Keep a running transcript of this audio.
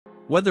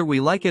Whether we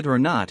like it or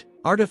not,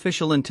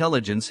 artificial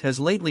intelligence has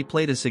lately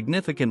played a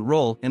significant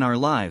role in our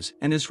lives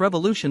and is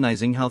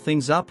revolutionizing how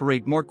things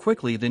operate more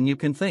quickly than you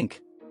can think.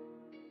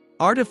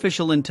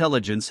 Artificial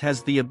intelligence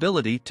has the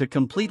ability to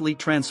completely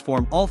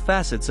transform all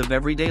facets of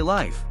everyday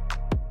life.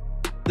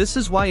 This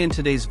is why in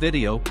today's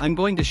video, I'm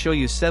going to show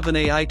you 7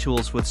 AI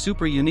tools with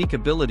super unique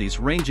abilities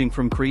ranging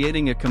from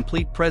creating a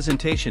complete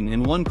presentation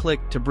in one click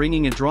to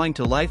bringing a drawing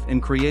to life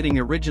and creating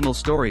original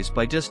stories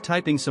by just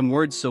typing some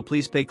words, so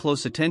please pay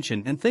close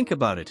attention and think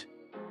about it.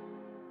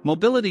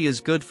 Mobility is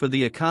good for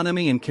the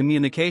economy and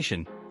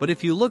communication, but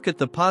if you look at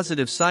the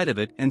positive side of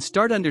it and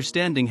start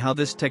understanding how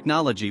this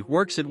technology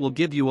works, it will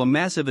give you a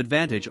massive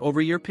advantage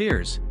over your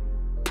peers.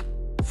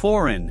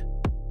 Foreign.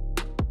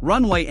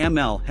 Runway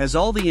ML has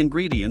all the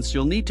ingredients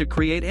you'll need to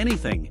create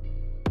anything.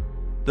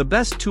 The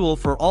best tool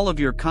for all of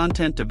your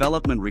content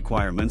development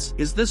requirements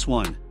is this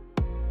one.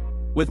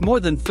 With more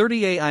than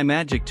 30 AI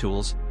magic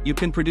tools, you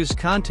can produce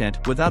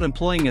content without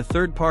employing a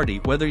third party,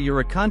 whether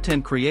you're a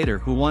content creator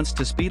who wants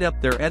to speed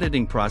up their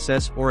editing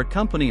process or a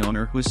company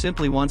owner who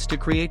simply wants to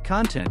create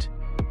content.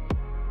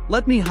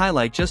 Let me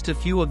highlight just a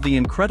few of the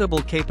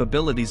incredible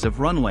capabilities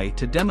of Runway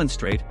to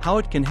demonstrate how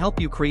it can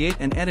help you create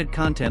and edit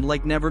content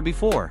like never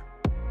before.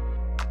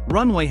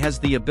 Runway has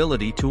the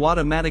ability to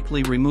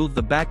automatically remove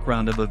the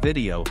background of a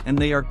video, and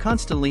they are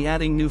constantly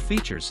adding new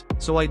features,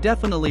 so I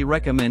definitely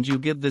recommend you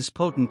give this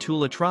potent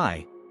tool a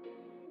try.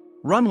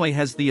 Runway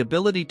has the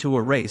ability to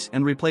erase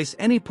and replace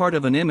any part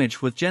of an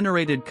image with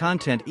generated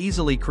content.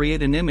 Easily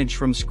create an image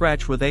from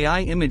scratch with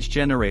AI image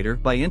generator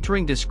by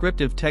entering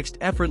descriptive text.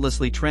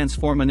 Effortlessly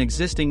transform an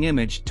existing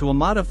image to a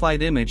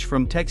modified image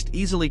from text.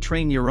 Easily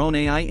train your own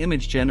AI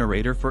image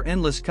generator for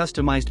endless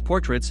customized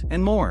portraits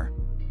and more.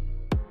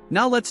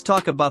 Now let's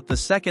talk about the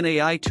second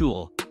AI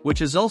tool,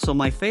 which is also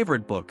my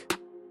favorite book.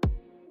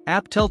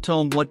 Tell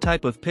Tome what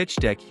type of pitch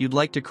deck you'd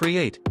like to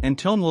create, and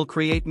Tome will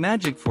create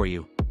magic for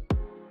you.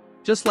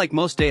 Just like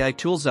most AI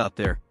tools out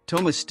there,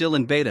 Tome is still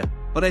in beta,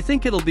 but I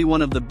think it'll be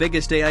one of the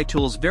biggest AI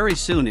tools very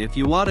soon. If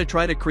you want to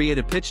try to create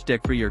a pitch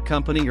deck for your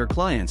company or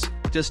clients,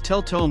 just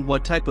tell Tome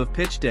what type of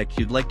pitch deck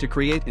you'd like to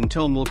create and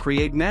Tome will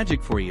create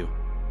magic for you.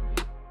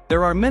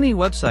 There are many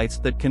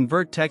websites that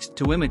convert text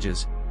to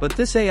images, but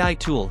this AI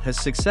tool has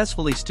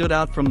successfully stood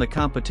out from the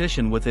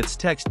competition with its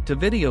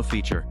text-to-video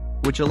feature,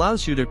 which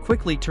allows you to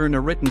quickly turn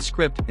a written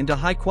script into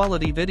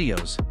high-quality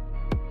videos.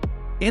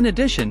 In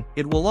addition,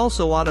 it will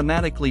also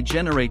automatically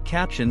generate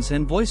captions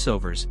and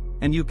voiceovers,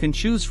 and you can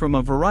choose from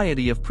a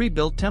variety of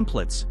pre-built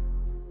templates.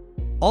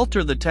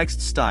 Alter the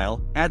text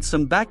style, add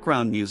some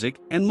background music,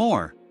 and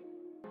more.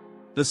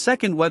 The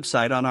second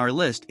website on our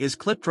list is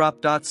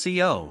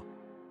clipdrop.co.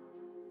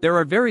 There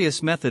are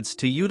various methods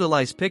to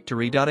utilize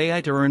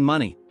Pictory.ai to earn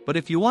money, but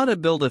if you want to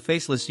build a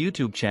faceless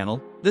YouTube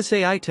channel, this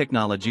AI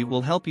technology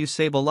will help you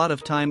save a lot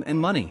of time and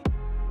money.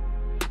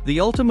 The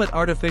ultimate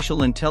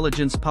artificial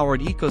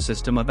intelligence-powered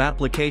ecosystem of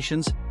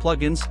applications,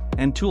 plugins,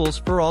 and tools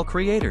for all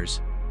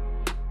creators.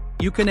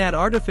 You can add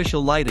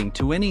artificial lighting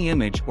to any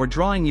image or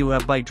drawing you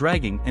have by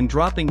dragging and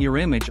dropping your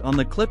image on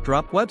the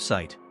ClipDrop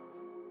website.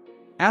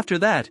 After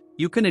that,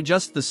 you can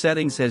adjust the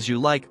settings as you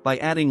like by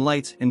adding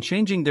lights and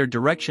changing their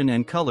direction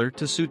and color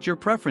to suit your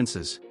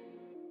preferences.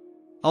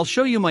 I'll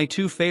show you my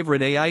 2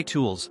 favorite AI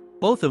tools,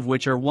 both of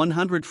which are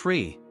 100%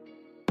 free.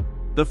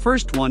 The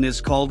first one is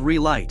called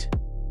Relight.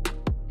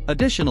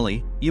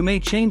 Additionally, you may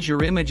change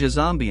your image's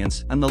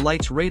ambience and the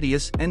light's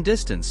radius and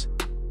distance.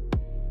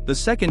 The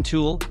second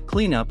tool,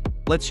 Cleanup,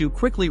 lets you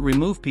quickly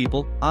remove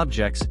people,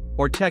 objects,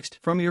 or text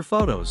from your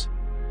photos.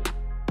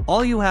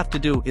 All you have to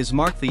do is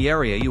mark the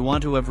area you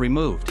want to have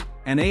removed,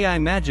 and AI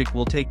magic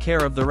will take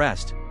care of the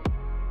rest.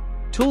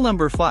 Tool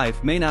number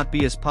 5 may not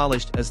be as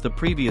polished as the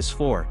previous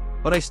 4,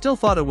 but I still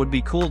thought it would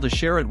be cool to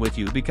share it with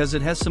you because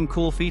it has some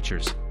cool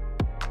features.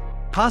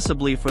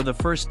 Possibly for the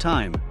first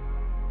time.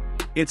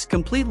 It's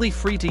completely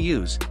free to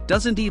use,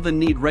 doesn't even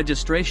need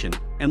registration,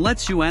 and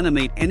lets you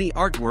animate any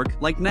artwork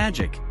like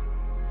magic.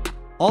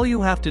 All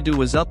you have to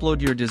do is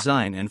upload your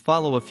design and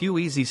follow a few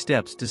easy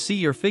steps to see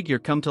your figure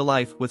come to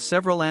life with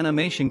several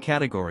animation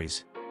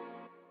categories.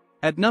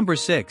 At number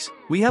 6,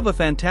 we have a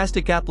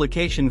fantastic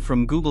application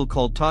from Google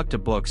called Talk to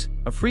Books,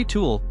 a free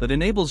tool that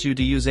enables you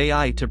to use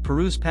AI to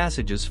peruse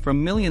passages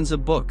from millions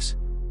of books.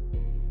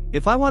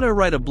 If I want to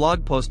write a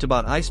blog post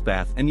about ice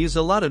bath and use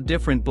a lot of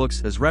different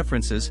books as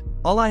references,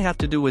 all I have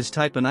to do is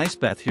type an ice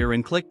bath here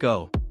and click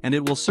go, and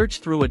it will search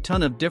through a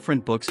ton of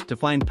different books to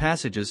find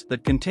passages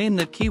that contain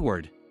that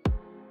keyword.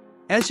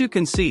 As you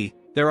can see,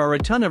 there are a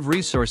ton of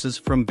resources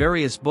from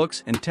various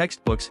books and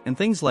textbooks and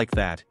things like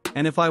that,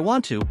 and if I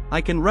want to,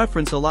 I can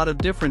reference a lot of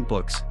different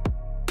books.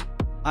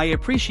 I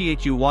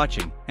appreciate you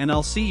watching, and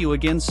I'll see you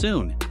again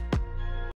soon.